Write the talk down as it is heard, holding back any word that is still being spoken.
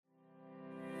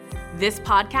This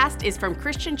podcast is from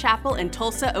Christian Chapel in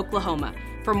Tulsa, Oklahoma.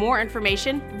 For more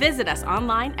information, visit us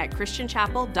online at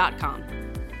christianchapel.com.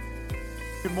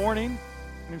 Good morning.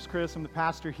 My name is Chris. I'm the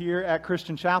pastor here at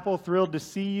Christian Chapel. Thrilled to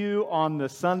see you on the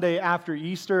Sunday after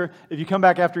Easter. If you come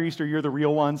back after Easter, you're the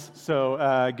real ones.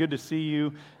 So good to see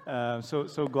you.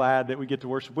 So glad that we get to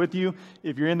worship with you.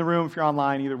 If you're in the room, if you're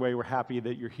online, either way, we're happy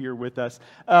that you're here with us.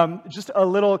 Just a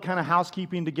little kind of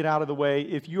housekeeping to get out of the way.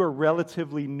 If you are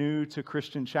relatively new to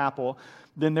Christian Chapel,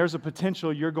 then there's a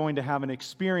potential you're going to have an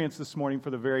experience this morning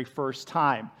for the very first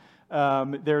time.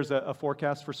 There's a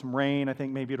forecast for some rain. I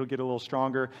think maybe it'll get a little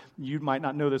stronger. You might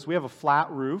not know this. We have a flat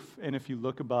roof, and if you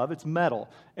look above, it's metal.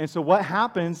 And so what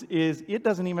happens is it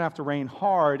doesn't even have to rain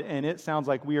hard, and it sounds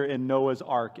like we are in Noah's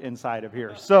Ark inside of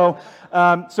here. So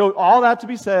all that to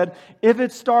be said, if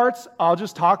it starts, I'll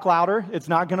just talk louder. It's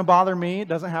not going to bother me. It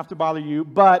doesn't have to bother you.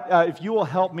 But if you will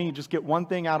help me just get one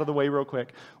thing out of the way real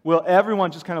quick, will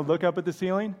everyone just kind of look up at the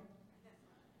ceiling?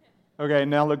 Okay,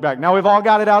 now look back. Now we've all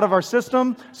got it out of our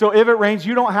system, so if it rains,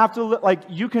 you don't have to look,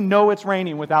 you can know it's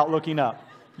raining without looking up.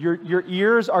 Your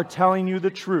ears are telling you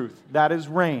the truth. That is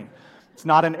rain. It's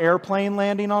not an airplane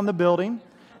landing on the building.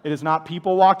 It is not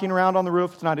people walking around on the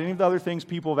roof. It's not any of the other things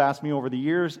people have asked me over the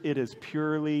years. It is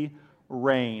purely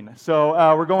rain. So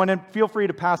we're going in. Feel free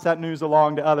to pass that news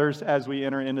along to others as we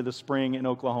enter into the spring in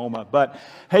Oklahoma. But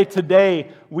hey, today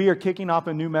we are kicking off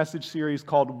a new message series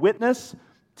called Witness.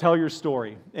 Tell your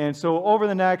story. And so over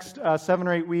the next 7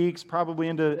 or 8 weeks, probably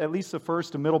into at least the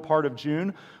first to middle part of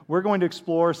June, we're going to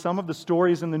explore some of the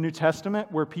stories in the New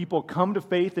Testament where people come to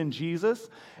faith in Jesus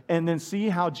and then see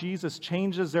how Jesus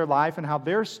changes their life and how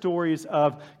their stories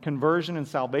of conversion and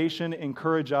salvation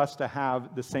encourage us to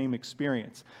have the same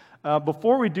experience.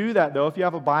 Before we do that, though, if you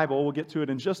have a Bible, we'll get to it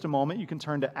in just a moment. You can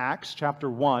turn to Acts chapter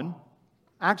 1.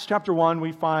 Acts chapter 1,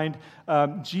 we find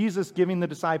Jesus giving the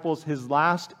disciples his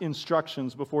last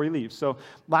instructions before he leaves. So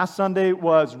last Sunday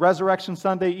was Resurrection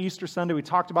Sunday, Easter Sunday. We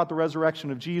talked about the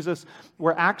resurrection of Jesus.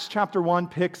 Where Acts chapter 1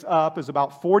 picks up is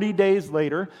about 40 days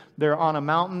later. They're on a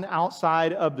mountain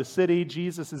outside of the city.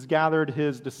 Jesus has gathered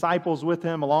his disciples with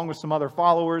him along with some other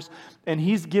followers, and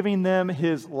he's giving them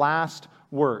his last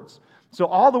words. So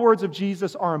all the words of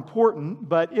Jesus are important,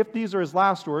 but if these are his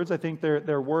last words, I think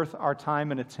they're worth our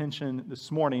time and attention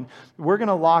this morning. We're going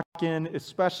to lock in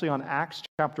especially on Acts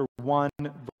chapter 1,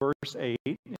 verse 8.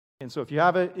 And so if you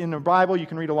have it in the Bible, you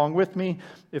can read along with me.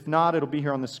 If not, it'll be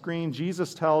here on the screen.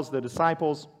 Jesus tells the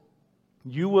disciples,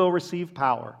 "You will receive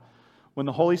power when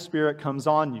the Holy Spirit comes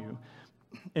on you,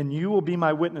 and you will be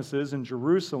my witnesses in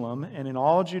Jerusalem and in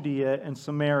all Judea and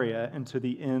Samaria and to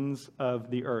the ends of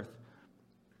the earth."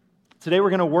 Today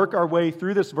we're going to work our way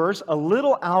through this verse a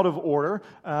little out of order,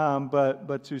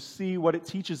 but to see what it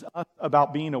teaches us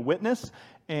about being a witness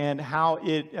and how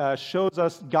it shows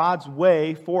us God's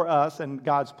way for us and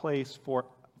God's place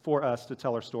for us to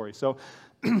tell our story. So,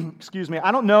 excuse me,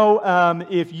 I don't know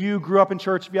if you grew up in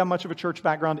church, if you have much of a church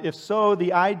background. If so,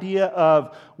 the idea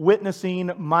of witnessing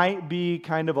might be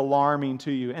kind of alarming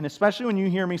to you. And especially when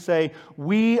you hear me say,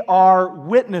 "We are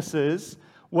witnesses,"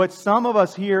 what some of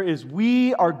us hear is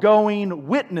we are going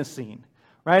witnessing,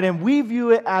 right? And we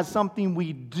view it as something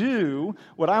we do.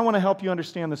 What I want to help you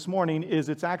understand this morning is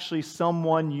it's actually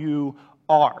someone you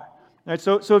are. Right?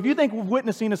 So if you think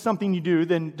witnessing is something you do,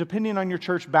 then depending on your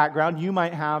church background, you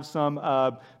might have some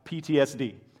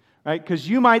PTSD, right? Because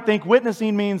you might think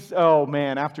witnessing means, oh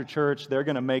man, after church, they're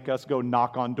going to make us go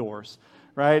knock on doors.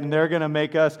 Right? And they're going to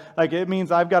make us, it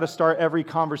means I've got to start every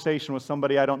conversation with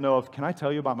somebody I don't know of. Can I tell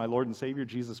you about my Lord and Savior,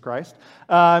 Jesus Christ?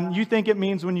 You think it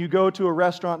means when you go to a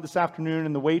restaurant this afternoon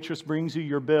and the waitress brings you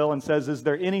your bill and says, "Is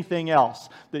there anything else?"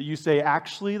 that you say,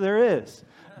 "Actually, there is.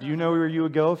 Do you know where you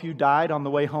would go if you died on the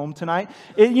way home tonight?"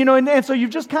 And so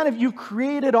you've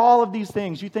created all of these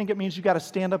things. You think it means you got to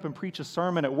stand up and preach a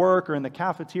sermon at work or in the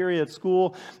cafeteria at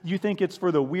school. You think it's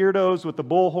for the weirdos with the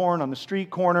bullhorn on the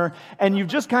street corner. And you've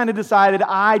just kind of decided,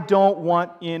 I don't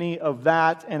want any of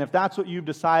that. And if that's what you've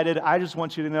decided, I just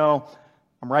want you to know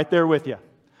I'm right there with you.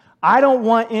 I don't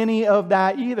want any of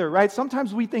that either, right?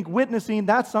 Sometimes we think witnessing,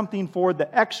 that's something for the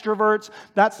extroverts.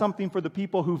 That's something for the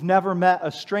people who've never met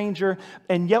a stranger.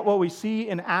 And yet what we see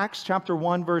in Acts chapter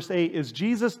 1, verse 8 is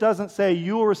Jesus doesn't say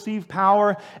you will receive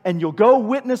power and you'll go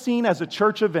witnessing as a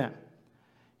church event.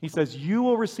 He says you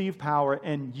will receive power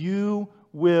and you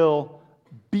will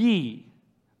be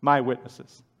my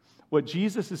witnesses. What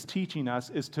Jesus is teaching us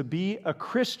is to be a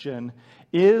Christian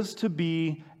is to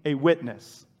be a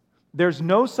witness. There's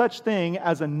no such thing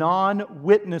as a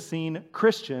non-witnessing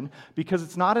Christian because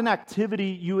it's not an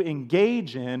activity you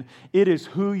engage in, it is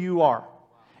who you are.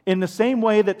 In the same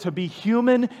way that to be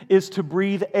human is to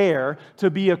breathe air, to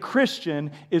be a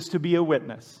Christian is to be a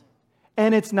witness.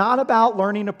 And it's not about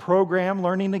learning a program,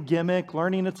 learning a gimmick,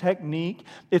 learning a technique.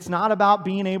 It's not about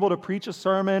being able to preach a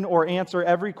sermon or answer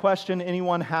every question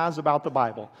anyone has about the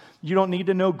Bible. You don't need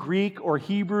to know Greek or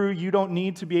Hebrew. You don't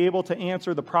need to be able to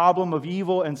answer the problem of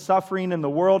evil and suffering in the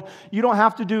world. You don't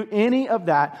have to do any of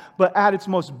that. But at its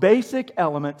most basic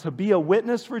element, to be a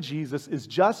witness for Jesus is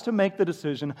just to make the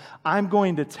decision, I'm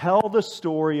going to tell the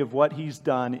story of what He's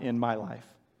done in my life.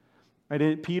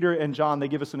 Right? Peter and John, they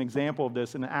give us an example of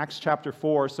this in Acts chapter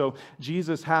 4. So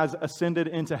Jesus has ascended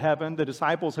into heaven. The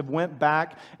disciples have went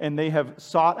back and they have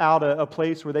sought out a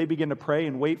place where they begin to pray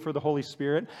and wait for the Holy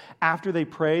Spirit. After they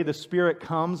pray, the Spirit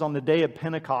comes on the day of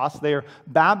Pentecost. They are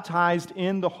baptized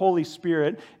in the Holy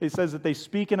Spirit. It says that they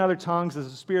speak in other tongues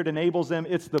as the Spirit enables them.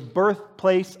 It's the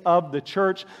birthplace of the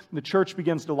church. The church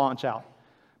begins to launch out.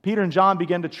 Peter and John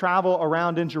begin to travel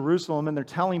around in Jerusalem, and they're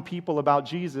telling people about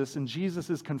Jesus, and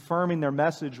Jesus is confirming their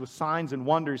message with signs and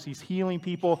wonders. He's healing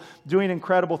people, doing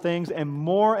incredible things, and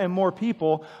more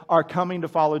people are coming to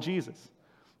follow Jesus.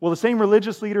 Well, the same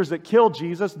religious leaders that killed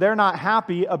Jesus, they're not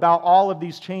happy about all of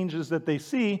these changes that they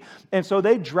see, and so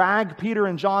they drag Peter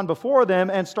and John before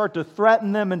them and start to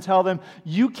threaten them and tell them,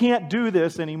 you can't do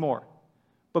this anymore.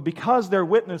 But because they're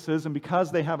witnesses and because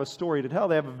they have a story to tell,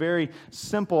 they have a very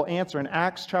simple answer. In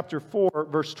Acts chapter 4,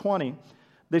 verse 20,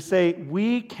 they say,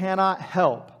 we cannot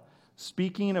help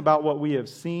speaking about what we have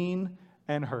seen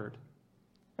and heard.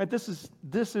 Right? This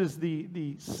is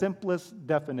the simplest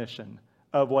definition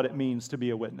of what it means to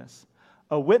be a witness.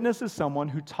 A witness is someone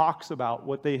who talks about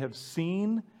what they have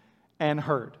seen and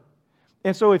heard.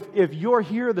 And so if you're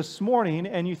here this morning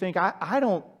and you think, I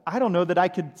don't know that I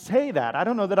could say that. I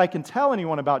don't know that I can tell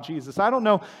anyone about Jesus. I don't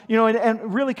know,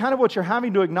 and really kind of what you're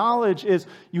having to acknowledge is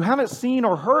you haven't seen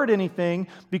or heard anything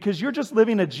because you're just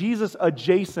living a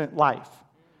Jesus-adjacent life.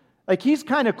 Like He's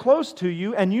kind of close to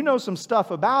you and you know some stuff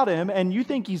about Him and you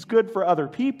think He's good for other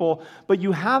people, but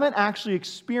you haven't actually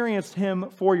experienced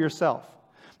Him for yourself.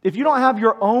 If you don't have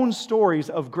your own stories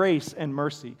of grace and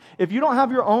mercy, if you don't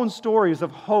have your own stories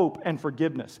of hope and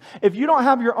forgiveness, if you don't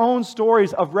have your own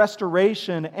stories of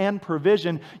restoration and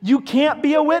provision, you can't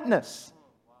be a witness.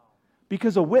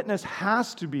 Because a witness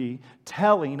has to be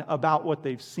telling about what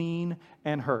they've seen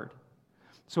and heard.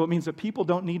 So it means that people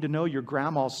don't need to know your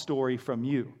grandma's story from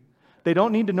you. They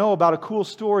don't need to know about a cool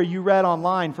story you read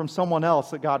online from someone else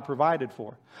that God provided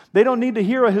for. They don't need to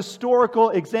hear a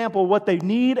historical example. What they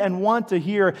need and want to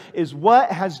hear is,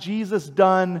 what has Jesus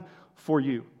done for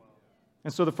you?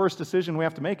 And so the first decision we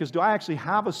have to make is, do I actually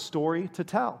have a story to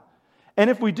tell?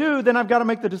 And if we do, then I've got to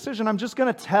make the decision, I'm just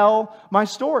going to tell my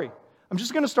story. I'm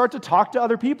just going to start to talk to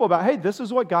other people about, hey, this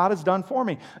is what God has done for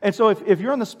me. And so if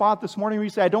you're in the spot this morning where you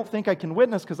say, I don't think I can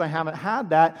witness because I haven't had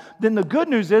that, then the good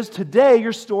news is today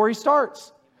your story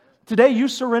starts. Today you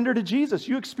surrender to Jesus.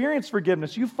 You experience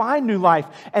forgiveness. You find new life.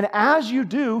 And as you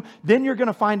do, then you're going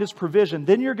to find His provision.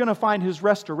 Then you're going to find His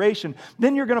restoration.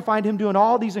 Then you're going to find Him doing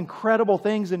all these incredible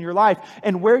things in your life.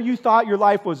 And where you thought your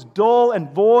life was dull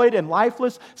and void and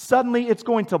lifeless, suddenly it's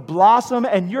going to blossom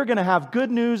and you're going to have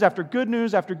good news after good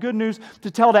news after good news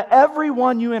to tell to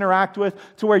everyone you interact with,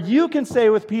 to where you can say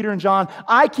with Peter and John,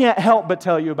 I can't help but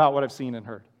tell you about what I've seen and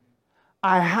heard.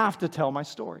 I have to tell my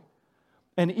story.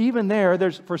 And even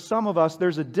for some of us,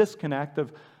 there's a disconnect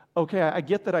of, okay, I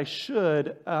get that I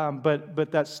should,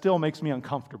 but that still makes me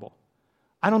uncomfortable.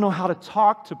 I don't know how to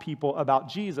talk to people about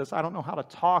Jesus. I don't know how to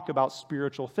talk about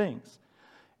spiritual things.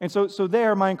 And so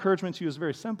my encouragement to you is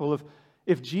very simple.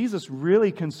 If Jesus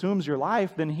really consumes your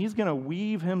life, then He's going to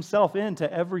weave Himself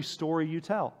into every story you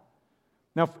tell.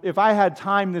 Now, if I had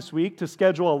time this week to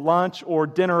schedule a lunch or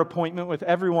dinner appointment with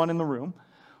everyone in the room,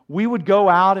 we would go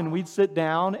out and we'd sit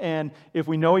down, and if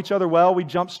we know each other well, we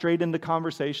jump straight into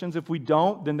conversations. If we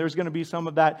don't, then there's going to be some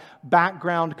of that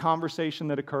background conversation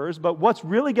that occurs. But what's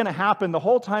really going to happen the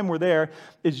whole time we're there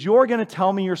is you're going to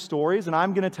tell me your stories, and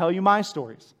I'm going to tell you my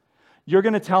stories. You're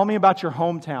going to tell me about your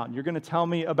hometown. You're going to tell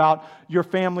me about your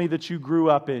family that you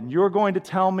grew up in. You're going to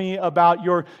tell me about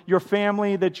your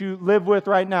family that you live with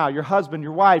right now, your husband,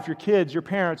 your wife, your kids, your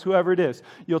parents, whoever it is.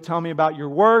 You'll tell me about your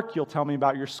work. You'll tell me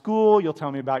about your school. You'll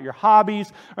tell me about your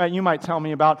hobbies. Right? You might tell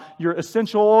me about your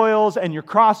essential oils and your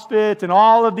CrossFit and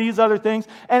all of these other things.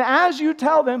 And as you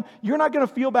tell them, you're not going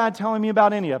to feel bad telling me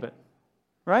about any of it.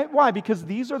 Right? Why? Because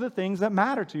these are the things that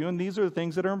matter to you, and these are the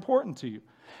things that are important to you.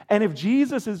 And if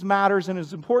Jesus matters and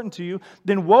is important to you,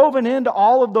 then woven into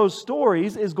all of those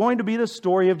stories is going to be the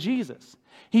story of Jesus.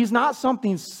 He's not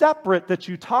something separate that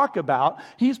you talk about.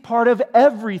 He's part of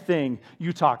everything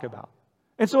you talk about.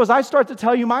 And so as I start to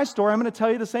tell you my story, I'm going to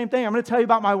tell you the same thing. I'm going to tell you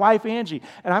about my wife, Angie.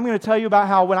 And I'm going to tell you about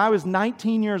how when I was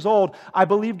 19 years old, I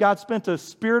believe God spent a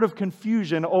spirit of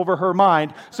confusion over her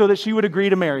mind so that she would agree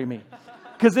to marry me.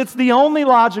 Because it's the only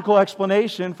logical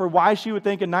explanation for why she would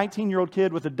think a 19-year-old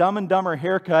kid with a Dumb and Dumber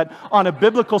haircut on a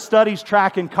biblical studies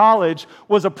track in college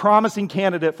was a promising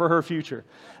candidate for her future.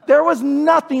 There was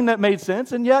nothing that made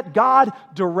sense, and yet God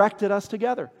directed us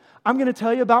together. I'm going to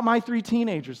tell you about my 3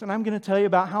 teenagers, and I'm going to tell you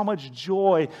about how much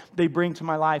joy they bring to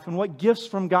my life and what gifts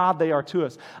from God they are to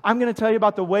us. I'm going to tell you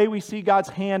about the way we see God's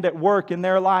hand at work in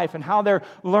their life and how they're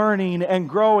learning and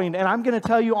growing. And I'm going to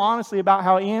tell you honestly about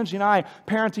how Angie and I,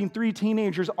 parenting 3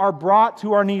 teenagers, are brought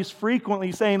to our knees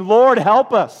frequently saying, Lord,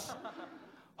 help us.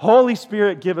 Holy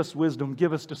Spirit, give us wisdom,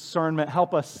 give us discernment,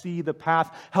 help us see the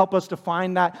path, help us to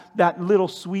find that little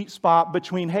sweet spot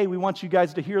between, hey, we want you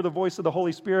guys to hear the voice of the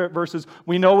Holy Spirit versus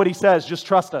we know what He says, just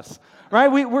trust us, right?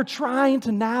 We're trying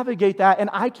to navigate that, and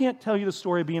I can't tell you the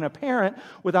story of being a parent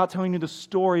without telling you the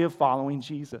story of following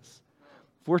Jesus.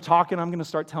 If we're talking, I'm going to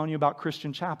start telling you about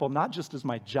Christian Chapel, not just as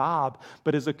my job,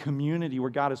 but as a community where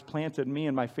God has planted me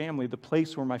and my family, the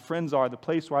place where my friends are, the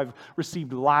place where I've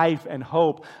received life and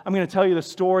hope. I'm going to tell you the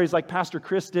stories like Pastor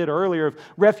Chris did earlier of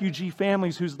refugee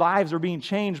families whose lives are being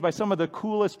changed by some of the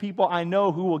coolest people I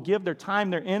know who will give their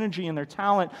time, their energy, and their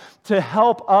talent to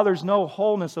help others know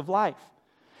wholeness of life.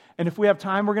 And if we have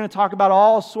time, we're going to talk about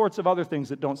all sorts of other things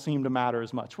that don't seem to matter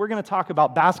as much. We're going to talk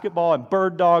about basketball and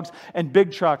bird dogs and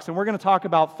big trucks. And we're going to talk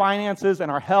about finances and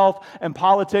our health and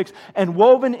politics. And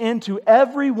woven into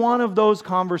every one of those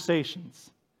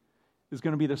conversations is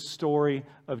going to be the story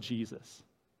of Jesus.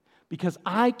 Because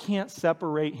I can't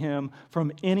separate Him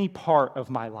from any part of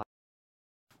my life.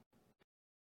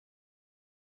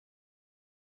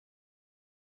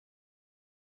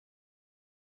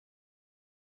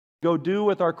 Go do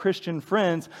with our Christian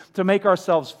friends to make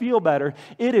ourselves feel better.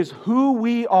 It is who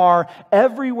we are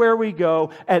everywhere we go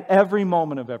at every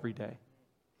moment of every day.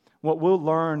 What we'll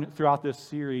learn throughout this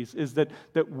series is that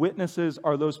witnesses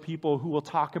are those people who will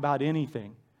talk about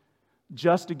anything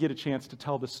just to get a chance to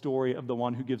tell the story of the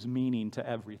one who gives meaning to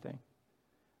everything.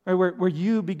 Right, where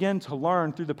you begin to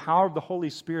learn through the power of the Holy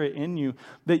Spirit in you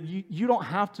that you don't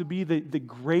have to be the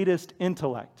greatest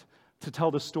intellect to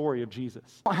tell the story of Jesus.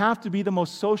 You don't have to be the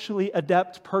most socially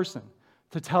adept person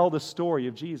to tell the story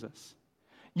of Jesus.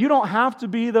 You don't have to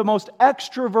be the most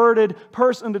extroverted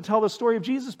person to tell the story of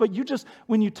Jesus, but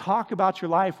when you talk about your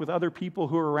life with other people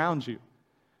who are around you,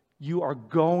 you are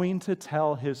going to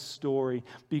tell His story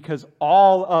because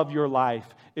all of your life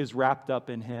is wrapped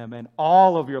up in Him and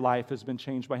all of your life has been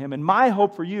changed by Him. And my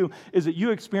hope for you is that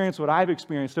you experience what I've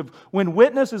experienced of when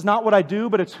witness is not what I do,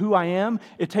 but it's who I am,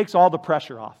 it takes all the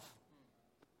pressure off.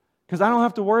 Because I don't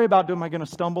have to worry about, am I going to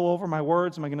stumble over my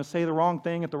words? Am I going to say the wrong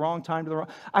thing at the wrong time?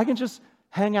 I can just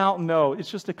hang out and know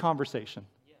it's just a conversation.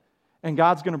 And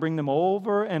God's going to bring them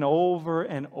over and over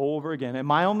and over again. And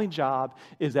my only job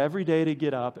is every day to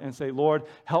get up and say, Lord,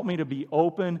 help me to be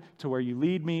open to where you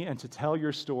lead me and to tell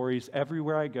your stories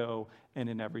everywhere I go and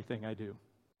in everything I do.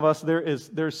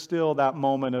 There's still that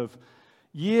moment of,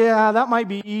 yeah, that might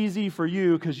be easy for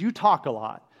you because you talk a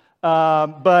lot.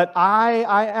 But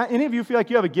any of you feel like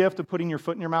you have a gift of putting your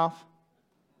foot in your mouth?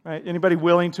 Right? Anybody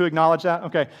willing to acknowledge that?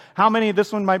 Okay. How many,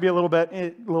 this one might be a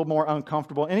little more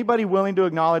uncomfortable. Anybody willing to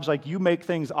acknowledge like you make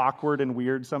things awkward and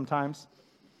weird sometimes?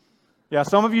 Yeah,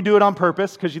 some of you do it on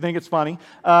purpose because you think it's funny.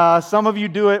 Some of you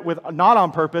do it not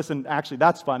on purpose, and actually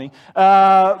that's funny.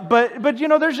 But you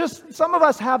know, there's just, some of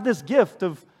us have this gift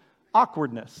of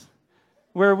awkwardness.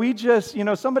 Where we just,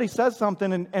 somebody says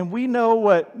something and we know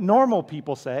what normal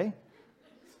people say,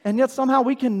 and yet somehow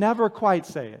we can never quite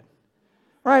say it.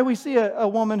 Right? We see a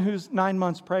woman who's 9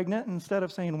 months pregnant, and instead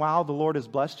of saying, wow, the Lord has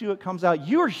blessed you, it comes out,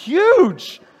 you're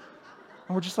huge.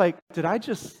 And we're just like,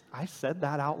 I said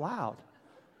that out loud.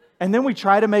 And then we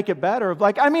try to make it better.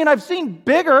 I've seen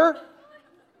bigger.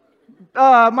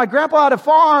 My grandpa had a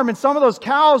farm, and some of those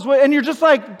cows, and you're just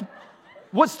like,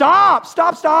 what? Stop.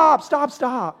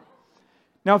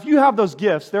 Now, if you have those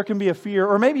gifts, there can be a fear,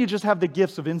 or maybe you just have the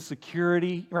gifts of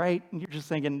insecurity, right? And you're just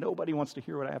thinking, nobody wants to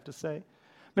hear what I have to say.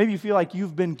 Maybe you feel like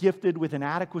you've been gifted with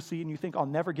inadequacy, and you think, I'll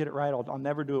never get it right, I'll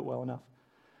never do it well enough.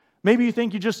 Maybe you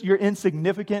think you're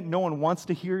insignificant, no one wants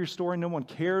to hear your story, no one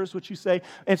cares what you say.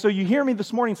 And so you hear me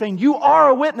this morning saying, you are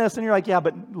a witness, and you're like, yeah,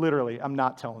 but literally, I'm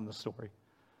not telling the story.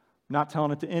 I'm not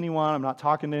telling it to anyone. I'm not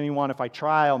talking to anyone. If I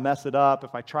try, I'll mess it up.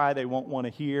 If I try, they won't want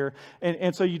to hear.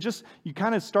 And so you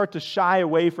kind of start to shy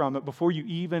away from it before you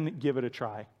even give it a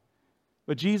try.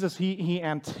 But Jesus, He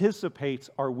anticipates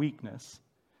our weakness,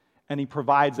 and He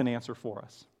provides an answer for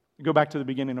us. Go back to the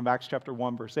beginning of Acts chapter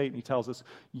 1, verse 8, and he tells us,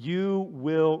 you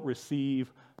will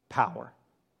receive power.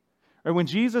 And when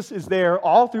Jesus is there,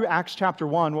 all through Acts chapter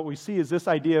 1, what we see is this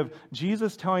idea of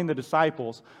Jesus telling the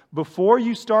disciples, before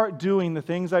you start doing the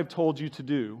things I've told you to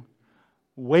do,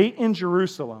 wait in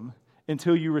Jerusalem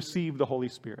until you receive the Holy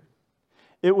Spirit.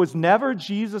 It was never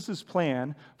Jesus'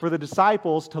 plan for the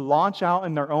disciples to launch out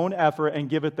in their own effort and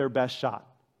give it their best shot.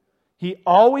 He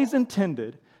always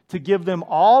intended to give them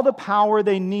all the power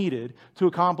they needed to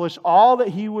accomplish all that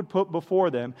He would put before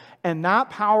them, and that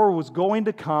power was going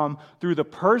to come through the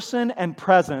person and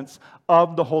presence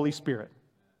of the Holy Spirit.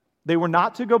 They were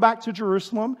not to go back to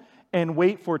Jerusalem and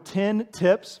wait for 10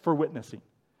 tips for witnessing.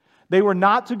 They were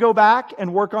not to go back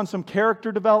and work on some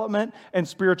character development and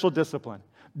spiritual discipline.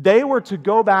 They were to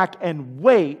go back and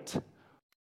wait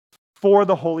for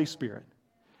the Holy Spirit.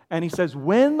 And He says,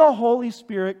 when the Holy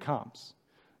Spirit comes,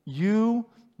 you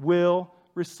will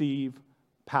receive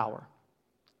power.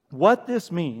 What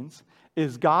this means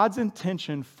is God's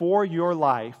intention for your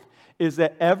life is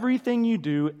that everything you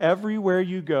do, everywhere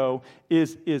you go,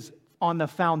 is on the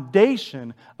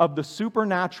foundation of the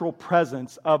supernatural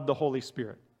presence of the Holy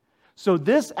Spirit. So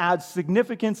this adds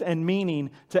significance and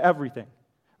meaning to everything.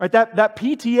 Right? That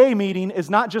PTA meeting is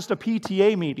not just a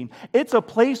PTA meeting. It's a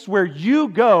place where you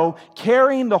go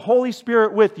carrying the Holy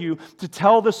Spirit with you to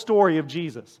tell the story of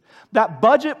Jesus. That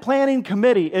budget planning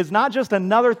committee is not just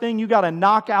another thing you got to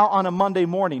knock out on a Monday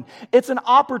morning. It's an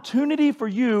opportunity for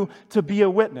you to be a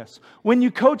witness. When you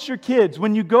coach your kids,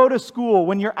 when you go to school,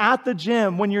 when you're at the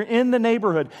gym, when you're in the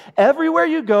neighborhood, everywhere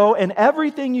you go and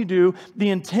everything you do,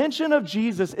 the intention of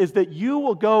Jesus is that you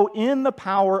will go in the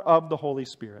power of the Holy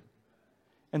Spirit.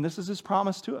 And this is His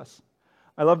promise to us.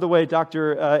 I love the way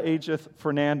Dr. Ajith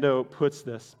Fernando puts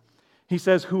this. He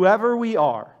says, whoever we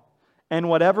are and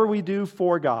whatever we do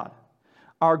for God,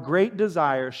 our great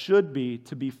desire should be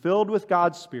to be filled with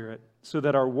God's Spirit so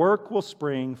that our work will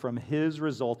spring from His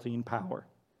resulting power.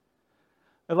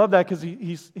 I love that because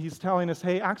he's telling us,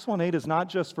 hey, Acts 1:8 is not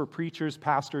just for preachers,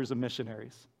 pastors, and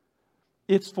missionaries.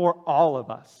 It's for all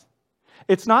of us.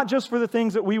 It's not just for the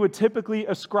things that we would typically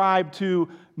ascribe to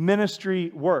ministry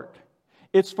work.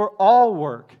 It's for all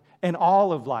work and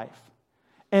all of life.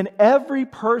 And every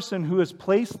person who has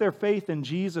placed their faith in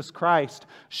Jesus Christ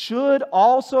should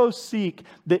also seek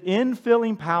the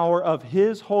infilling power of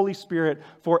His Holy Spirit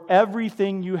for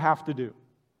everything you have to do.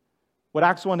 What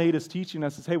Acts 1:8 is teaching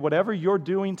us is, hey, whatever you're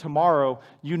doing tomorrow,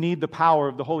 you need the power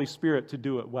of the Holy Spirit to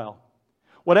do it well.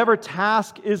 Whatever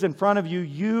task is in front of you,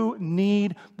 you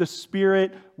need the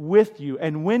Spirit with you.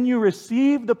 And when you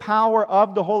receive the power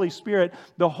of the Holy Spirit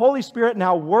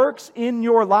now works in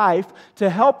your life to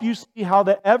help you see how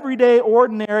the everyday,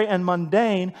 ordinary, and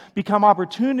mundane become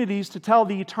opportunities to tell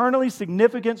the eternally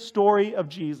significant story of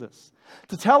Jesus.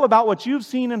 To tell about what you've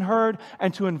seen and heard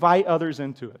and to invite others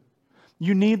into it.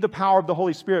 You need the power of the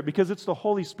Holy Spirit because it's the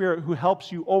Holy Spirit who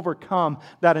helps you overcome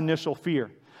that initial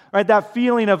fear. Right, that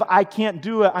feeling of, I can't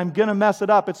do it, I'm going to mess it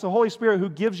up. It's the Holy Spirit who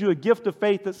gives you a gift of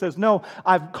faith that says, no,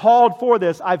 I've called for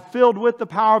this. I've filled with the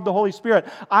power of the Holy Spirit.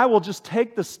 I will just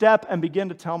take the step and begin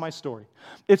to tell my story.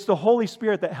 It's the Holy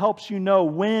Spirit that helps you know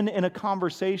when in a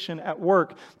conversation at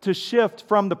work to shift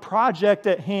from the project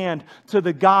at hand to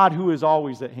the God who is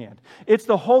always at hand. It's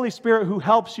the Holy Spirit who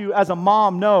helps you as a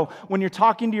mom know when you're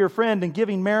talking to your friend and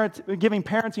giving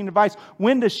parenting advice,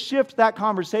 when to shift that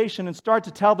conversation and start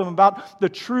to tell them about the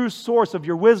true source of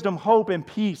your wisdom, hope, and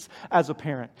peace as a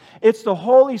parent. It's the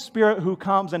Holy Spirit who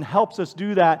comes and helps us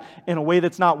do that in a way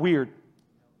that's not weird.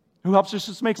 Who helps us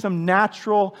just make some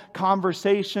natural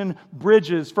conversation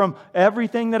bridges from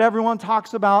everything that everyone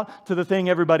talks about to the thing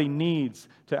everybody needs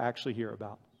to actually hear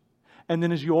about. And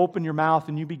then as you open your mouth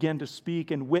and you begin to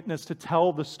speak and witness to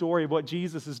tell the story of what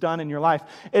Jesus has done in your life,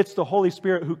 it's the Holy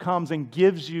Spirit who comes and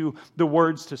gives you the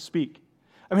words to speak.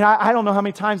 I mean, I don't know how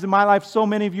many times in my life so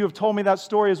many of you have told me that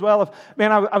story as well.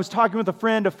 I was talking with a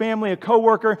friend, a family, a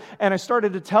coworker, and I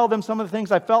started to tell them some of the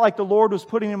things I felt like the Lord was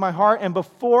putting in my heart. And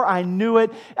before I knew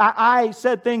it, I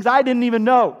said things I didn't even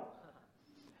know.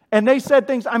 And they said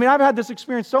things, I've had this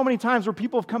experience so many times where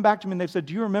people have come back to me and they've said,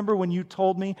 do you remember when you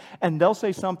told me? And they'll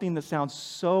say something that sounds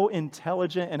so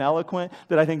intelligent and eloquent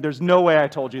that I think there's no way I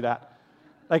told you that.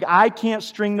 Like, I can't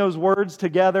string those words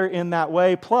together in that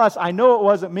way. Plus, I know it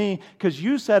wasn't me because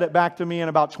you said it back to me in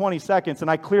about 20 seconds,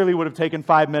 and I clearly would have taken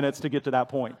 5 minutes to get to that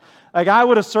point. Like, I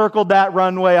would have circled that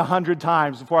runway 100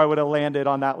 times before I would have landed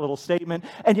on that little statement.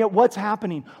 And yet, what's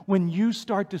happening? When you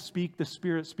start to speak, the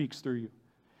Spirit speaks through you.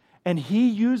 And He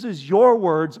uses your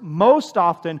words most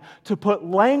often to put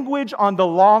language on the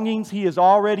longings He has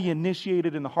already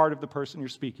initiated in the heart of the person you're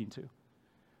speaking to.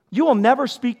 You will never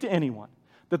speak to anyone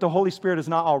that the Holy Spirit is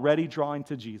not already drawing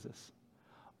to Jesus.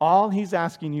 All He's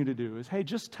asking you to do is, hey,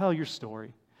 just tell your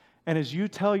story. And as you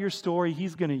tell your story,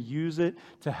 He's going to use it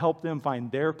to help them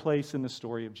find their place in the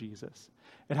story of Jesus.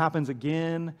 It happens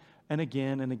again and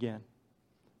again and again.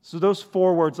 So those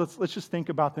 4 words, let's just think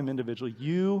about them individually.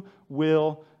 You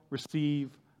will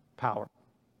receive power.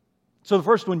 So the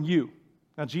first one, you.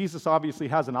 Now, Jesus obviously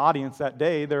has an audience that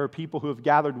day. There are people who have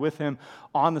gathered with Him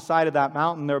on the side of that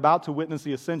mountain. They're about to witness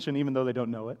the ascension, even though they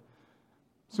don't know it.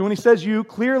 So when He says you,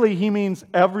 clearly He means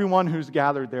everyone who's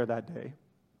gathered there that day.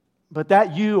 But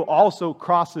that you also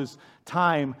crosses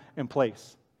time and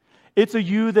place. It's a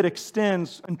you that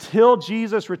extends until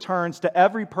Jesus returns to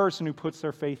every person who puts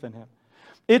their faith in Him.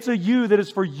 It's a you that is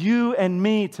for you and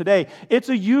me today. It's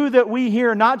a you that we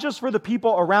hear not just for the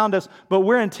people around us, but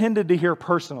we're intended to hear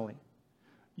personally.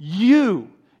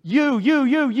 You will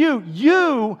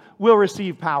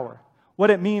receive power.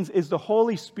 What it means is the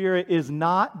Holy Spirit is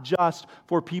not just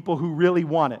for people who really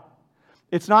want it.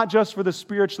 It's not just for the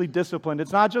spiritually disciplined.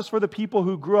 It's not just for the people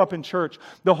who grew up in church.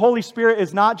 The Holy Spirit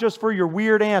is not just for your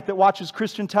weird aunt that watches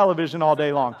Christian television all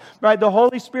day long. Right? The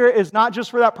Holy Spirit is not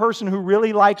just for that person who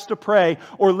really likes to pray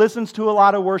or listens to a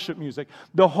lot of worship music.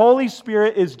 The Holy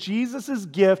Spirit is Jesus'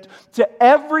 gift to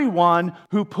everyone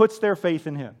who puts their faith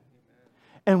in Him.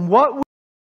 And what we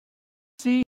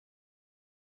see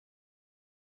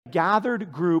a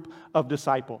gathered group of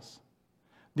disciples.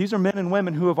 These are men and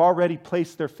women who have already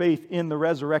placed their faith in the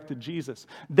resurrected Jesus.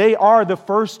 They are the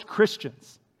first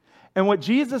Christians. And what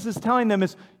Jesus is telling them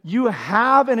is, you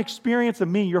have an experience of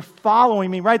me. You're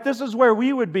following me, right? This is where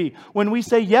we would be when we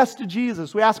say yes to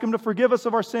Jesus. We ask Him to forgive us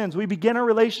of our sins. We begin a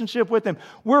relationship with Him.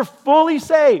 We're fully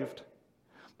saved.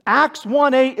 Acts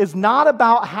 1:8 is not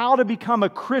about how to become a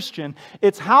Christian.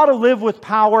 It's how to live with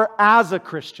power as a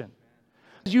Christian.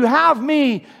 You have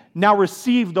me, now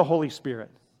receive the Holy Spirit.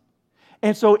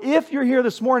 And so if you're here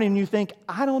this morning and you think,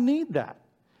 I don't need that,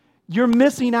 you're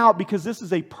missing out, because this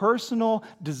is a personal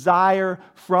desire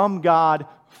from God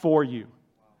for you.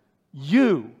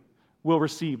 You will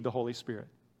receive the Holy Spirit.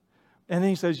 And then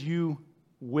He says, you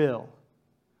will.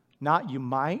 Not you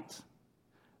might,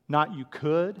 not you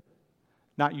could,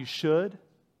 not you should,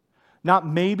 not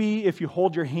maybe if you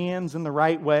hold your hands in the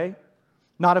right way,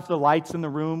 not if the lights in the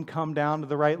room come down to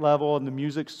the right level and the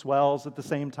music swells at the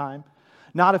same time.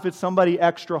 Not if it's somebody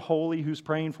extra holy who's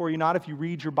praying for you. Not if you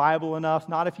read your Bible enough.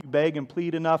 Not if you beg and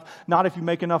plead enough. Not if you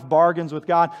make enough bargains with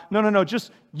God. No.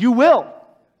 Just you will.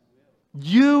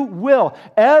 You will.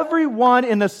 Everyone,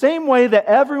 in the same way that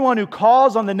everyone who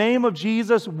calls on the name of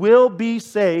Jesus will be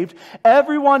saved,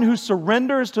 everyone who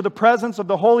surrenders to the presence of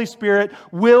the Holy Spirit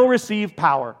will receive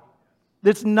power.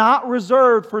 It's not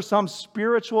reserved for some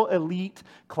spiritual elite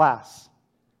class.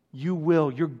 You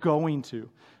will. You're going to.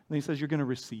 And He says you're going to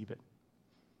receive it.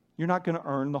 You're not going to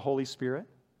earn the Holy Spirit.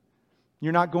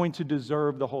 You're not going to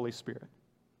deserve the Holy Spirit.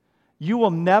 You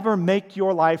will never make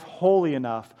your life holy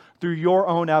enough through your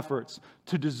own efforts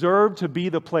to deserve to be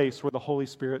the place where the Holy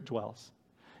Spirit dwells.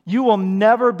 You will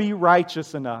never be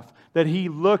righteous enough that He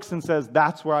looks and says,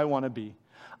 that's where I want to be.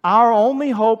 Our only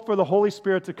hope for the Holy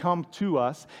Spirit to come to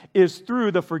us is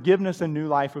through the forgiveness and new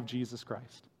life of Jesus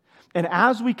Christ. And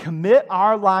as we commit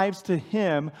our lives to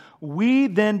Him, we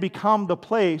then become the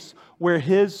place where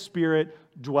His Spirit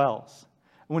dwells.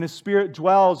 When His Spirit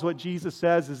dwells, what Jesus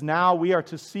says is now we are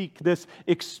to seek this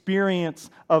experience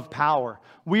of power.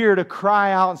 We are to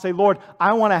cry out and say, Lord,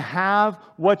 I want to have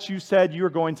what you said you are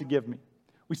going to give me.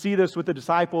 We see this with the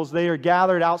disciples. They are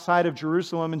gathered outside of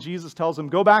Jerusalem, and Jesus tells them,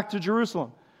 go back to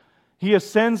Jerusalem. He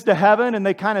ascends to heaven, and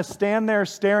they kind of stand there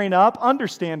staring up,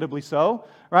 understandably so,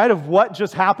 right, of what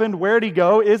just happened. Where'd He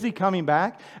go? Is He coming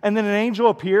back? And then an angel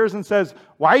appears and says,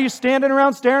 why are you standing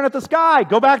around staring at the sky?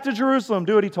 Go back to Jerusalem.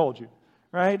 Do what He told you,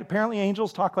 right? Apparently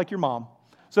angels talk like your mom.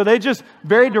 So they just,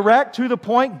 very direct, to the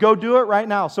point, go do it right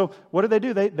now. So what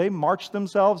do? They march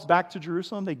themselves back to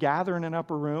Jerusalem. They gather in an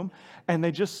upper room, and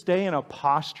they just stay in a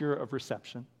posture of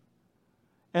reception.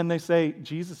 And they say,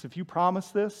 Jesus, if you promise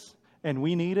this and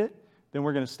we need it, then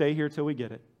we're going to stay here till we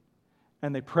get it.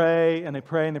 And they pray, and they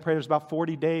pray, and they pray. There's about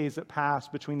 40 days that pass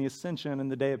between the ascension and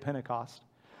the day of Pentecost.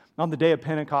 On the day of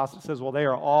Pentecost, it says, well, they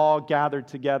are all gathered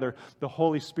together. The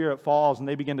Holy Spirit falls, and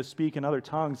they begin to speak in other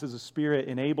tongues as the Spirit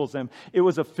enables them. It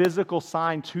was a physical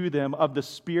sign to them of the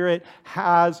Spirit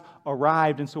has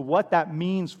arrived. And so what that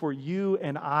means for you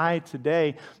and I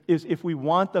today is if we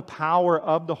want the power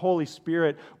of the Holy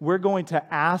Spirit, we're going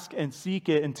to ask and seek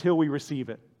it until we receive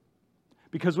it.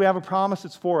 Because we have a promise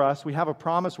it's for us. We have a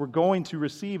promise we're going to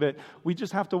receive it. We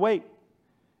just have to wait.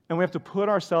 And we have to put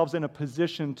ourselves in a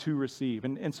position to receive.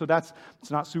 And so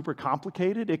it's not super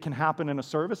complicated. It can happen in a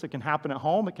service. It can happen at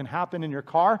home. It can happen in your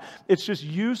car. It's just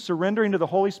you surrendering to the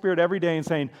Holy Spirit every day and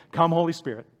saying, come, Holy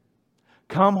Spirit.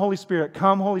 Come, Holy Spirit.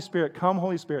 Come, Holy Spirit. Come,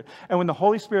 Holy Spirit. And when the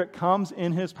Holy Spirit comes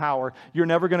in His power, you're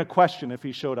never going to question if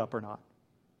He showed up or not.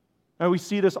 And we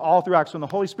see this all through Acts. When the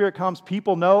Holy Spirit comes,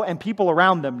 people know and people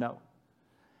around them know.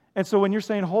 And so when you're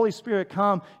saying, Holy Spirit,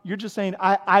 come, you're just saying,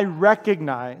 I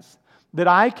recognize that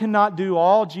I cannot do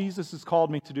all Jesus has called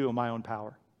me to do in my own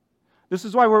power. This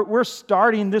is why we're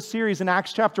starting this series in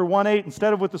Acts chapter 1:8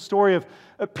 instead of with the story of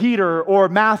Peter or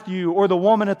Matthew or the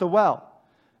woman at the well.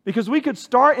 Because we could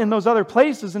start in those other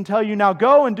places and tell you, now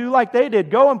go and do like they did.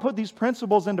 Go and put these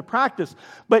principles into practice.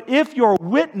 But if your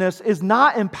witness is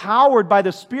not empowered by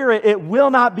the Spirit, it will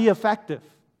not be effective.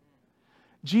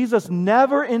 Jesus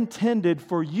never intended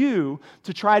for you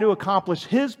to try to accomplish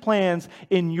His plans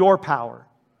in your power,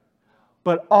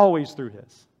 but always through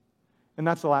His. And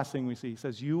that's the last thing we see. He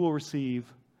says, you will receive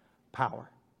power.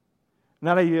 And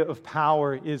that idea of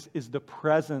power is the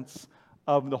presence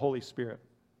of the Holy Spirit.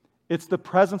 It's the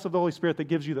presence of the Holy Spirit that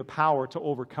gives you the power to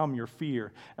overcome your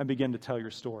fear and begin to tell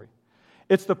your story.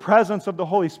 It's the presence of the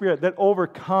Holy Spirit that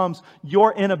overcomes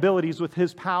your inabilities with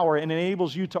His power and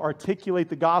enables you to articulate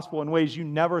the gospel in ways you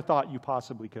never thought you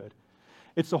possibly could.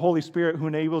 It's the Holy Spirit who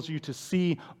enables you to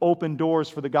see open doors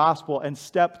for the gospel and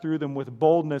step through them with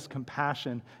boldness,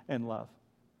 compassion, and love.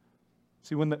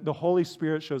 See, when the Holy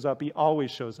Spirit shows up, He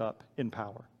always shows up in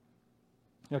power.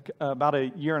 About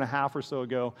a year and a half or so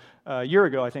ago, a year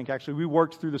ago, I think, actually, we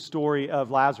worked through the story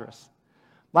of Lazarus.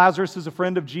 Lazarus is a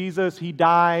friend of Jesus. He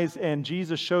dies, and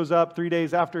Jesus shows up 3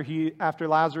 days after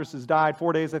Lazarus has died,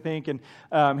 4 days, I think, and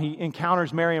he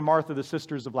encounters Mary and Martha, the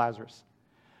sisters of Lazarus.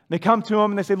 They come to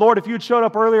Him and they say, Lord, if you had showed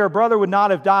up earlier, our brother would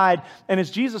not have died. And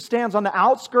as Jesus stands on the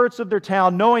outskirts of their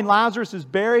town, knowing Lazarus is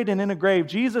buried and in a grave,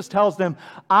 Jesus tells them,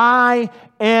 I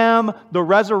am the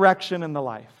resurrection and the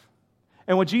life.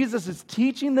 And what Jesus is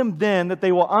teaching them then that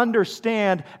they will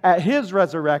understand at His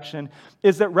resurrection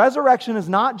is that resurrection is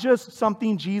not just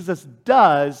something Jesus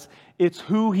does, it's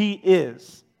who He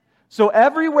is. So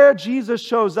everywhere Jesus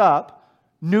shows up,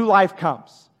 new life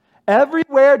comes.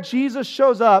 Everywhere Jesus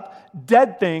shows up,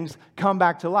 dead things come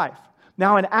back to life.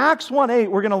 Now in Acts 1:8,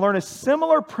 we're going to learn a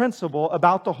similar principle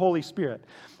about the Holy Spirit.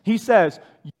 He says,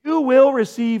 you will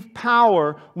receive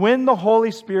power when the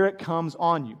Holy Spirit comes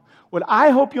on you. What I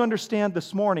hope you understand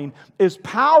this morning is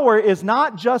power is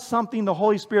not just something the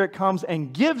Holy Spirit comes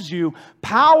and gives you.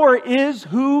 Power is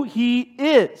who He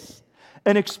is.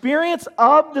 An experience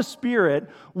of the Spirit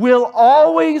will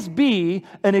always be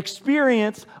an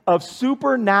experience of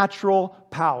supernatural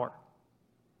power.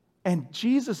 And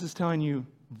Jesus is telling you,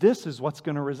 this is what's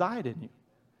going to reside in you.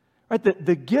 Right?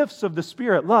 The gifts of the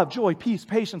Spirit, love, joy, peace,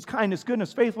 patience, kindness,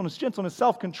 goodness, faithfulness, gentleness,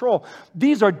 self-control,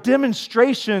 these are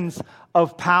demonstrations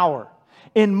of power.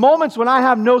 In moments when I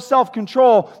have no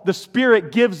self-control, the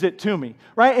Spirit gives it to me,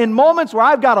 right? In moments where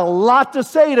I've got a lot to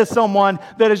say to someone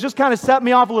that has just kind of set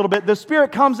me off a little bit, the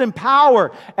Spirit comes in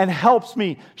power and helps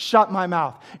me shut my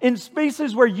mouth. In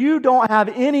spaces where you don't have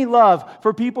any love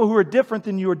for people who are different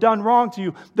than you or done wrong to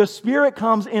you, the Spirit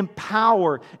comes in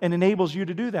power and enables you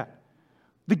to do that.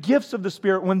 The gifts of the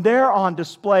Spirit, when they're on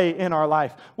display in our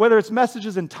life, whether it's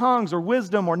messages in tongues or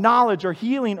wisdom or knowledge or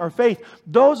healing or faith,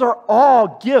 those are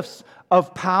all gifts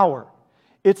of power.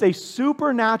 It's a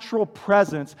supernatural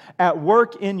presence at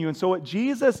work in you. And so what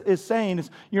Jesus is saying is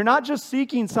you're not just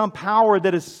seeking some power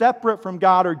that is separate from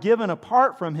God or given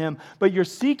apart from Him, but you're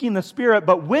seeking the Spirit.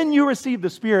 But when you receive the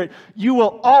Spirit, you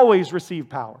will always receive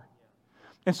power.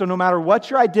 And so no matter what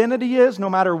your identity is, no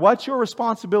matter what your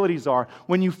responsibilities are,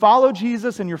 when you follow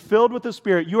Jesus and you're filled with the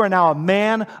Spirit, you are now a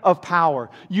man of power.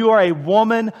 You are a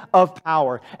woman of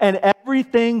power. And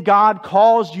everything God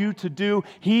calls you to do,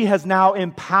 He has now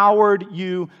empowered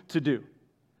you to do.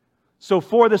 So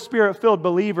for the Spirit-filled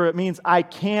believer, it means I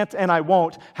can't and I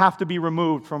won't have to be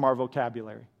removed from our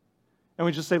vocabulary. And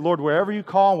we just say, Lord, wherever you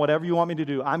call, whatever you want me to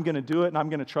do, I'm going to do it, and I'm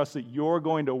going to trust that you're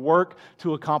going to work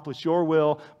to accomplish your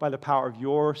will by the power of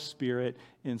your Spirit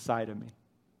inside of me.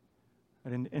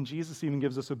 And Jesus even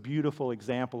gives us a beautiful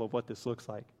example of what this looks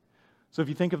like. So if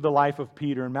you think of the life of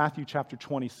Peter, in Matthew chapter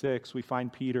 26, we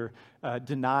find Peter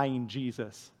denying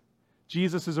Jesus.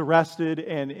 Jesus is arrested,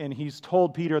 and he's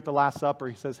told Peter at the Last Supper,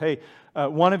 he says, hey,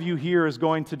 one of you here is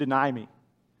going to deny me.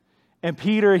 And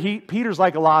Peter's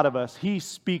like a lot of us. He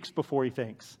speaks before he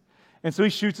thinks. And so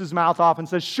he shoots his mouth off and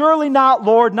says, surely not,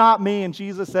 Lord, not me. And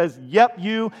Jesus says, yep,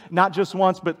 you, not just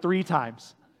once, but 3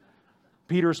 times.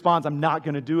 Peter responds, I'm not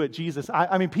going to do it, Jesus.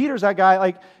 I mean, Peter's that guy,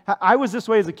 like, I was this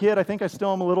way as a kid. I think I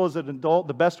still am a little as an adult.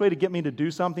 The best way to get me to do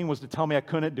something was to tell me I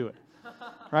couldn't do it,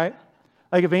 right?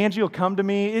 Like, if Angie will come to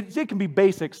me, it can be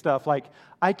basic stuff, like,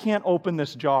 I can't open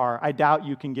this jar. I doubt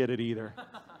you can get it either.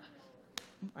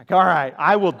 Like, all right,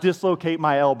 I will dislocate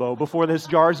my elbow before this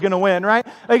jar is going to win, right?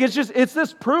 Like, it's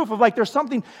this proof of, like, there's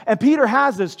something, and Peter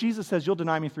has this. Jesus says, you'll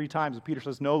deny me 3 times. And Peter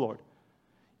says, no, Lord.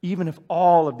 Even if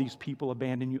all of these people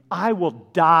abandon you, I will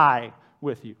die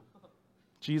with you.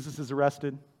 Jesus is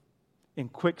arrested. In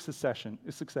quick succession,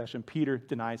 Peter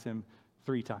denies him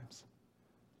 3 times.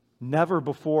 Never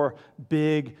before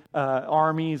big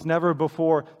armies, never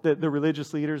before the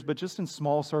religious leaders, but just in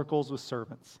small circles with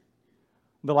servants.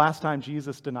 The last time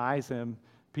Jesus denies him,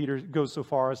 Peter goes so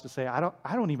far as to say, I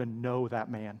don't even know that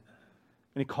man.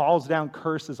 And he calls down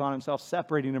curses on himself,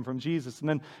 separating him from Jesus. And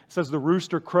then it says the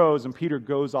rooster crows and Peter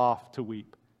goes off to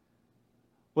weep.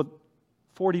 Well,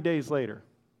 40 days later,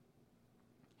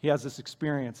 he has this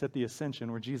experience at the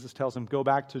Ascension where Jesus tells him, go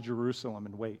back to Jerusalem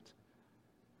and wait.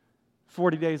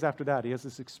 40 days after that, he has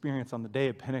this experience on the day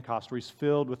of Pentecost where he's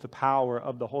filled with the power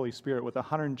of the Holy Spirit with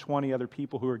 120 other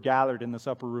people who are gathered in this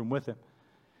upper room with him.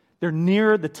 They're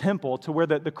near the temple to where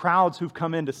the crowds who've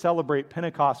come in to celebrate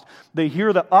Pentecost, they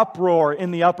hear the uproar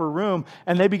in the upper room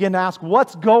and they begin to ask,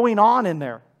 what's going on in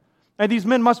there? And these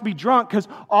men must be drunk because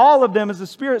all of them, as the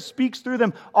Spirit speaks through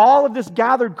them, all of this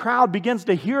gathered crowd begins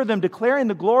to hear them declaring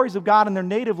the glories of God in their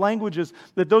native languages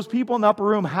that those people in the upper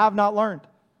room have not learned.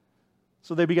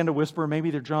 So they begin to whisper,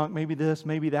 maybe they're drunk, maybe this,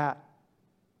 maybe that.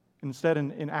 Instead,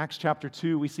 in Acts chapter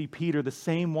 2, we see Peter, the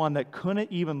same one that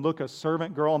couldn't even look a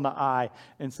servant girl in the eye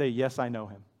and say, yes, I know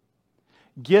him,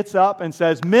 gets up and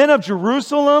says, men of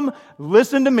Jerusalem,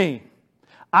 listen to me.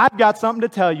 I've got something to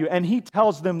tell you. And he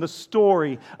tells them the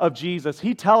story of Jesus.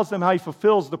 He tells them how he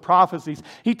fulfills the prophecies.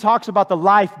 He talks about the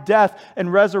life, death,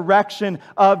 and resurrection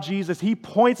of Jesus. He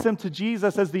points them to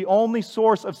Jesus as the only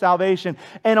source of salvation.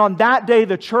 And on that day,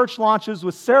 the church launches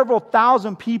with several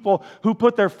thousand people who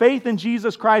put their faith in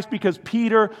Jesus Christ because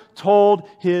Peter told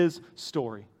his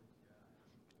story.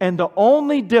 And the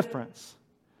only difference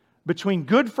between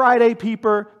Good Friday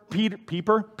Peter,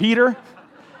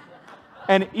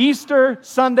 and Easter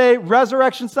Sunday,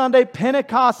 Resurrection Sunday,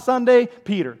 Pentecost Sunday,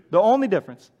 Peter. The only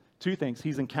difference, 2 things.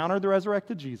 He's encountered the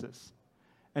resurrected Jesus,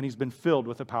 and he's been filled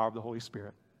with the power of the Holy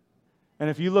Spirit. And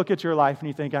if you look at your life and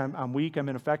you think, I'm weak, I'm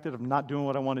ineffective, I'm not doing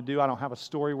what I want to do, I don't have a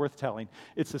story worth telling,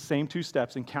 it's the same 2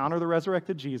 steps. Encounter the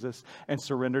resurrected Jesus and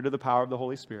surrender to the power of the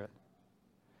Holy Spirit.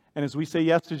 And as we say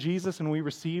yes to Jesus and we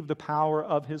receive the power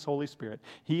of his Holy Spirit,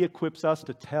 he equips us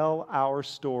to tell our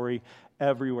story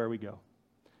everywhere we go.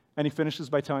 And he finishes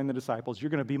by telling the disciples, you're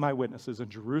going to be my witnesses in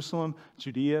Jerusalem,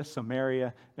 Judea,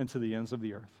 Samaria, and to the ends of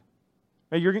the earth.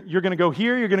 You're going to go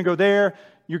here, you're going to go there,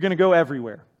 you're going to go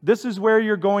everywhere. This is where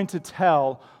you're going to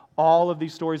tell all of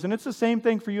these stories. And it's the same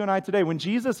thing for you and I today. When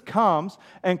Jesus comes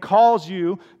and calls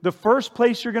you, the first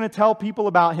place you're going to tell people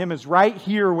about him is right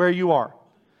here where you are.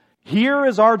 Here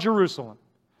is our Jerusalem.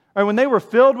 Right, when they were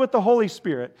filled with the Holy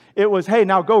Spirit, it was, hey,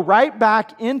 now go right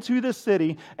back into the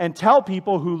city and tell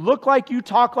people who look like you,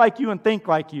 talk like you, and think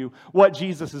like you what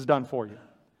Jesus has done for you.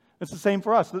 It's the same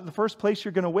for us. The first place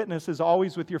you're going to witness is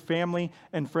always with your family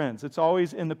and friends. It's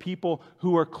always in the people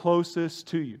who are closest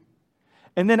to you.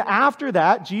 And then after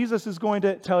that, Jesus is going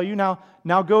to tell you,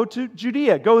 now go to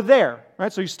Judea, go there.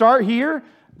 Right? So you start here,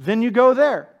 then you go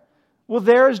there. Well,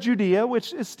 there is Judea,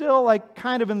 which is still like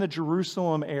kind of in the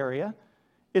Jerusalem area.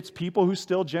 It's people who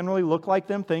still generally look like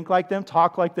them, think like them,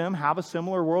 talk like them, have a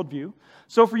similar worldview.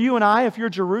 So for you and I, if your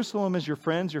Jerusalem is your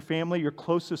friends, your family, your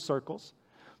closest circles,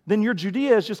 then your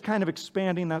Judea is just kind of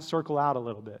expanding that circle out a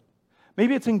little bit.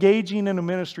 Maybe it's engaging in a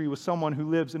ministry with someone who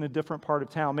lives in a different part of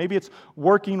town. Maybe it's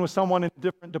working with someone in a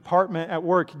different department at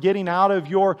work, getting out of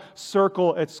your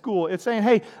circle at school. It's saying,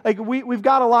 hey, like we've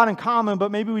got a lot in common,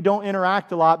 but maybe we don't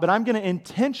interact a lot, but I'm going to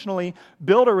intentionally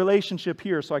build a relationship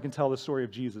here so I can tell the story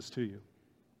of Jesus to you.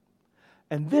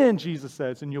 And then Jesus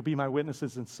says, and you'll be my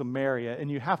witnesses in Samaria. And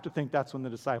you have to think that's when the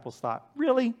disciples thought,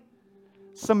 really?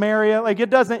 Samaria? Like, it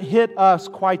doesn't hit us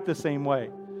quite the same way.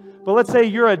 But let's say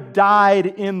you're a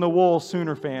dyed-in-the-wool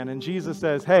Sooner fan, and Jesus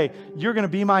says, hey, you're going to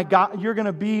be my God, you're going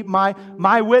to be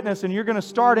my witness, and you're going to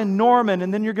start in Norman,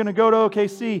 and then you're going to go to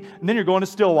OKC, and then you're going to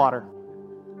Stillwater.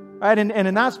 Right? And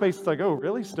in that space, it's like, oh,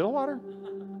 really? Stillwater?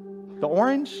 The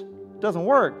orange? Doesn't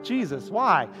work. Jesus,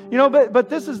 why? You know, but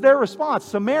this is their response.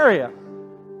 Samaria.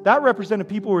 That represented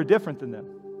people who were different than them.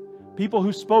 People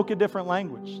who spoke a different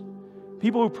language.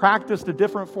 People who practiced a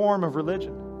different form of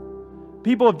religion.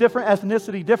 People of different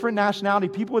ethnicity, different nationality,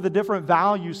 people with a different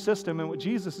value system. And what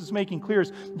Jesus is making clear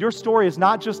is your story is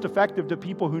not just effective to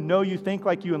people who know you, think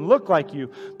like you, and look like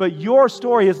you, but your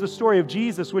story is the story of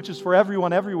Jesus, which is for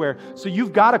everyone everywhere. So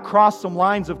you've got to cross some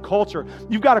lines of culture.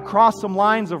 You've got to cross some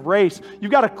lines of race.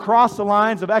 You've got to cross the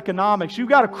lines of economics. You've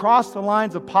got to cross the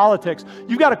lines of politics.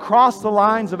 You've got to cross the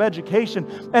lines of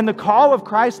education. And the call of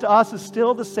Christ to us is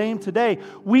still the same today.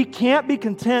 We can't be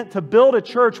content to build a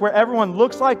church where everyone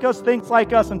looks like us, thinks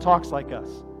like us, and talks like us.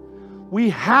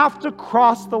 We have to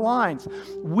cross the lines.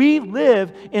 We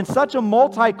live in such a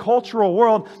multicultural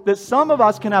world that some of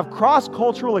us can have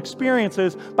cross-cultural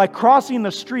experiences by crossing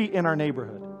the street in our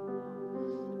neighborhood.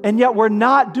 And yet we're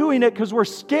not doing it because we're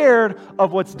scared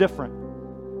of what's different.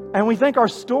 And we think our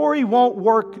story won't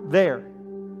work there.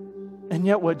 And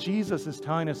yet what Jesus is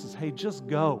telling us is, hey, just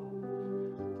go.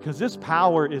 Because this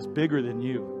power is bigger than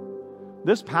you.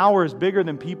 This power is bigger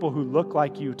than people who look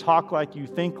like you, talk like you,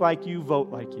 think like you, vote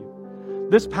like you.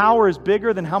 This power is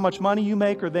bigger than how much money you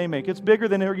make or they make. It's bigger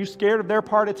than are you scared of their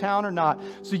part of town or not.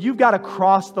 So you've got to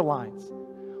cross the lines.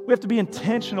 We have to be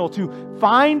intentional to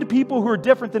find people who are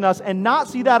different than us and not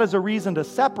see that as a reason to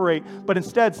separate, but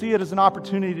instead see it as an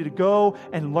opportunity to go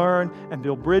and learn and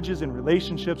build bridges and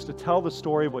relationships to tell the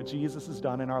story of what Jesus has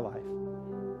done in our life.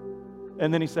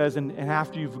 And then he says, and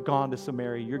after you've gone to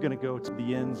Samaria, you're going to go to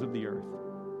the ends of the earth.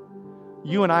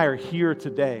 You and I are here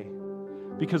today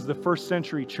because the first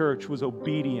century church was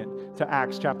obedient to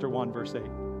Acts chapter 1, verse 8.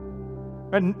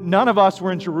 And none of us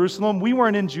were in Jerusalem. We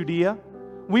weren't in Judea.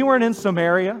 We weren't in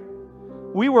Samaria.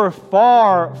 We were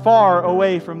far, far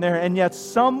away from there. And yet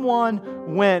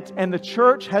someone went, and the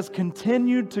church has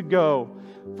continued to go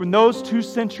from those 2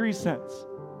 centuries since.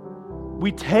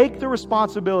 We take the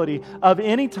responsibility of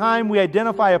any time we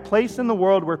identify a place in the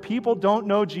world where people don't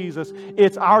know Jesus,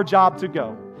 it's our job to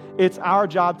go. It's our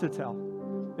job to tell.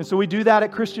 And so we do that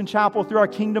at Christian Chapel through our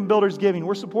Kingdom Builders Giving.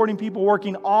 We're supporting people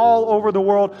working all over the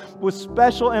world with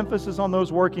special emphasis on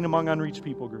those working among unreached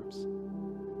people groups.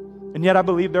 And yet I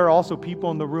believe there are also people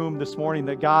in the room this morning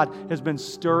that God has been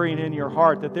stirring in your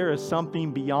heart that there is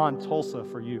something beyond Tulsa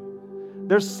for you.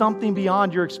 There's something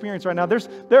beyond your experience right now. There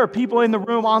are people in the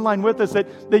room online with us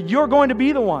that you're going to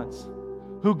be the ones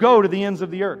who go to the ends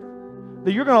of the earth.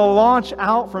 That you're going to launch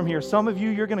out from here. Some of you,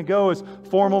 you're going to go as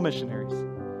formal missionaries.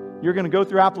 You're going to go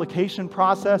through application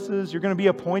processes. You're going to be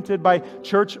appointed by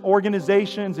church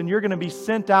organizations, and you're going to be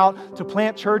sent out to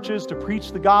plant churches, to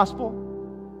preach the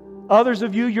gospel. Others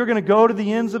of you, you're going to go to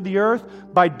the ends of the earth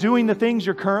by doing the things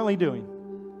you're currently doing.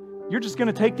 You're just going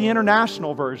to take the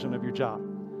international version of your job.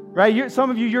 Right? Some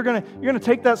of you, you're going to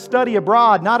take that study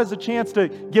abroad, not as a chance to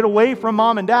get away from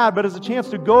mom and dad, but as a chance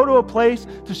to go to a place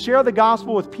to share the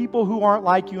gospel with people who aren't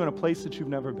like you in a place that you've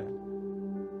never been.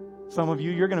 Some of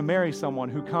you, you're going to marry someone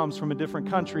who comes from a different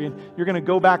country, and you're going to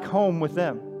go back home with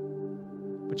them.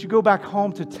 But you go back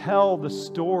home to tell the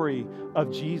story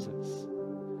of Jesus.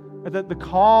 That the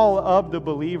call of the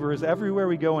believer is everywhere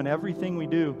we go and everything we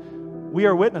do, we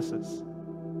are witnesses.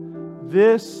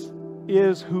 This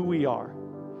is who we are.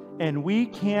 And we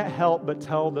can't help but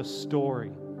tell the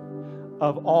story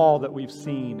of all that we've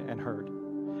seen and heard.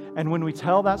 And when we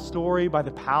tell that story by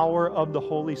the power of the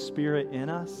Holy Spirit in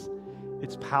us,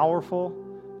 it's powerful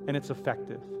and it's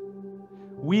effective.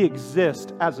 We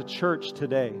exist as a church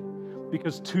today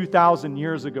because 2,000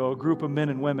 years ago, a group of men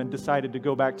and women decided to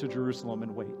go back to Jerusalem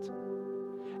and wait.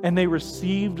 And they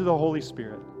received the Holy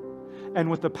Spirit. And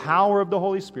with the power of the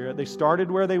Holy Spirit, they started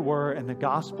where they were and the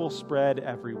gospel spread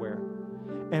everywhere.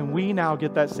 And we now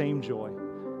get that same joy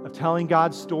of telling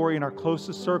God's story in our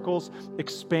closest circles,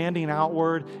 expanding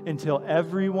outward until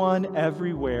everyone,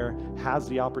 everywhere has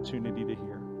the opportunity to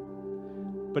hear.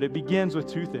 But it begins with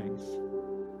 2 things: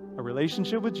 a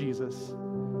relationship with Jesus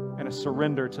and a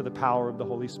surrender to the power of the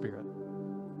Holy Spirit.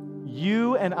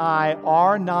 You and I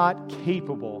are not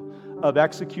capable of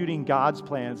executing God's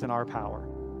plans in our power.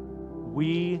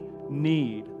 We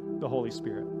need the Holy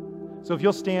Spirit. So if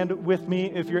you'll stand with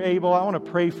me, if you're able, I want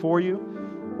to pray for you.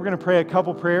 We're going to pray a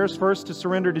couple prayers. First, to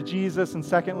surrender to Jesus, and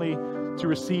secondly, to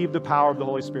receive the power of the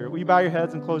Holy Spirit. Will you bow your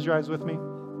heads and close your eyes with me?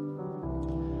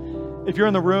 If you're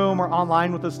in the room or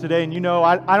online with us today and you know,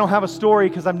 I don't have a story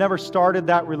because I've never started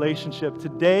that relationship,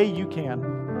 today you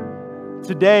can.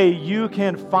 Today you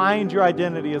can find your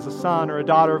identity as a son or a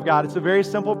daughter of God. It's a very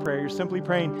simple prayer. You're simply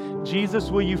praying, Jesus,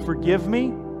 will you forgive me?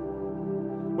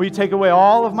 Will you take away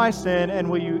all of my sin, and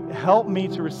will you help me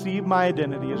to receive my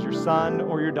identity as your son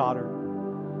or your daughter?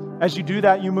 As you do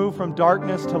that, you move from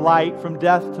darkness to light, from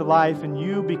death to life, and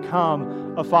you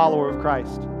become a follower of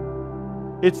Christ.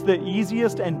 It's the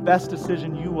easiest and best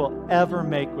decision you will ever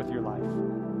make with your life.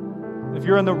 If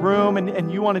you're in the room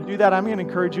and you want to do that, I'm going to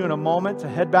encourage you in a moment to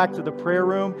head back to the prayer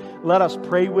room. Let us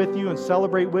pray with you and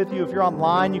celebrate with you. If you're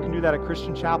online, you can do that at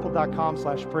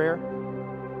christianchapel.com/prayer.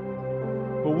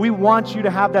 But we want you to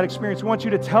have that experience. We want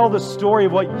you to tell the story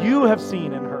of what you have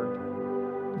seen and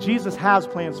heard. Jesus has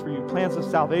plans for you, plans of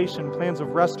salvation, plans of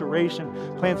restoration,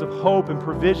 plans of hope and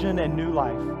provision and new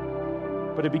life.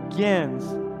 But it begins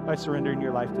by surrendering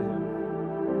your life to Him.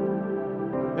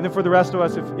 And then for the rest of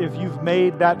us, if you've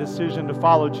made that decision to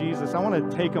follow Jesus, I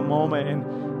want to take a moment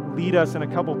and lead us in a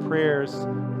couple prayers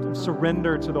to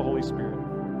surrender to the Holy Spirit.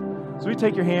 So we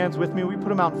take your hands with me, we put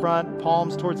them out in front,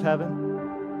 palms towards heaven.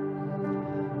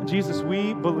 Jesus,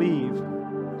 we believe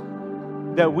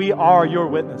that we are your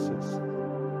witnesses.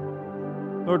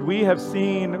 Lord, we have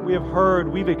seen, we have heard,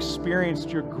 we've experienced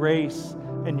your grace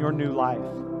and your new life.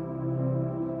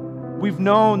 We've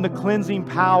known the cleansing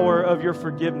power of your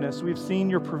forgiveness. We've seen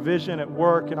your provision at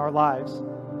work in our lives.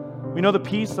 We know the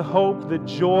peace, the hope, the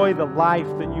joy, the life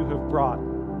that you have brought.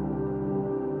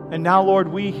 And now, Lord,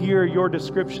 we hear your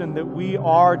description that we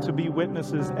are to be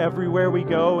witnesses everywhere we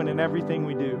go and in everything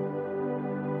we do.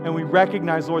 And we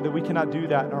recognize, Lord, that we cannot do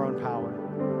that in our own power.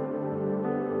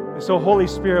 And so, Holy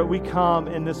Spirit, we come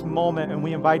in this moment and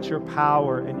we invite your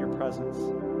power and your presence.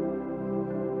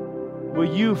 Will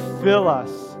you fill us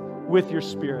with your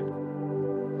Spirit?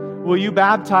 Will you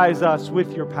baptize us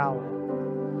with your power?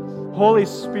 Holy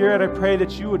Spirit, I pray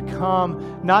that you would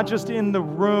come not just in the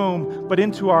room, but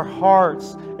into our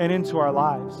hearts and into our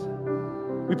lives.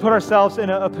 We put ourselves in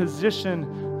a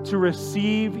position to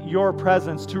receive your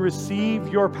presence, to receive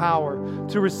your power,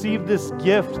 to receive this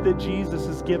gift that Jesus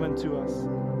has given to us.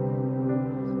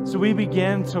 So we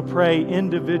begin to pray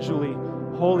individually,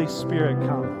 Holy Spirit,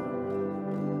 come.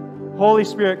 Holy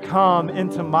Spirit, come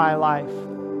into my life.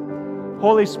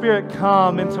 Holy Spirit,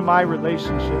 come into my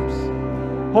relationships.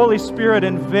 Holy Spirit,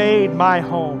 invade my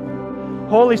home.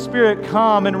 Holy Spirit,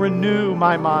 come and renew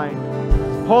my mind.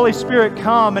 Holy Spirit,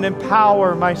 come and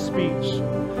empower my speech.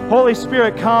 Holy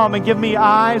Spirit, come and give me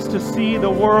eyes to see the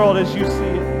world as you see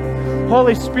it.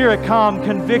 Holy Spirit, come,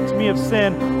 convict me of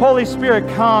sin. Holy Spirit,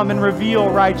 come and reveal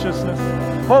righteousness.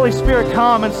 Holy Spirit,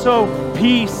 come and sow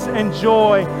peace and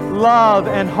joy, love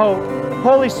and hope.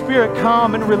 Holy Spirit,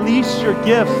 come and release your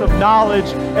gifts of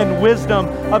knowledge and wisdom,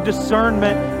 of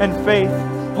discernment and faith.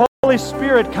 Holy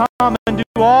Spirit, come and do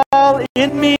all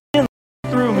in me and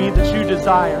through me that you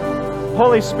desire.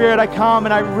 Holy Spirit, I come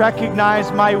and I recognize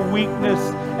my weakness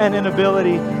and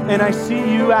inability, and I see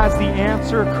you as the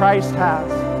answer Christ has.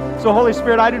 So Holy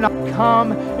Spirit, I do not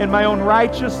come in my own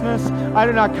righteousness. I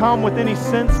do not come with any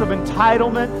sense of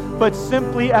entitlement, but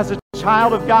simply as a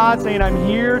child of God saying, I'm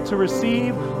here to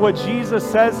receive what Jesus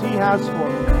says He has for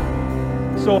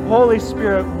me. So Holy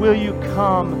Spirit, will you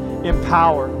come in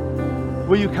power?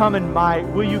 Will you come in might?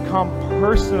 Will you come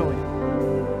personally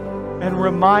and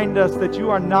remind us that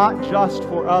you are not just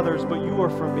for others, but you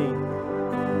are for me?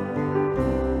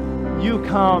 You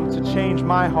come to change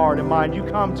my heart and mind. You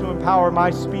come to empower my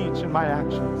speech and my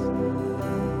actions.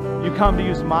 You come to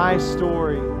use my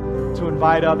story to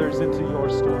invite others into your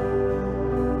story.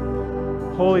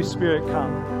 Holy Spirit,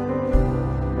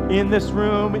 come. In this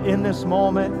room, in this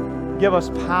moment, give us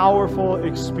powerful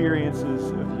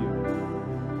experiences of you.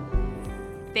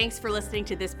 Thanks for listening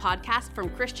to this podcast from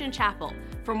Christian Chapel.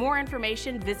 For more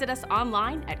information, visit us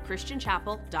online at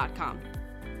christianchapel.com.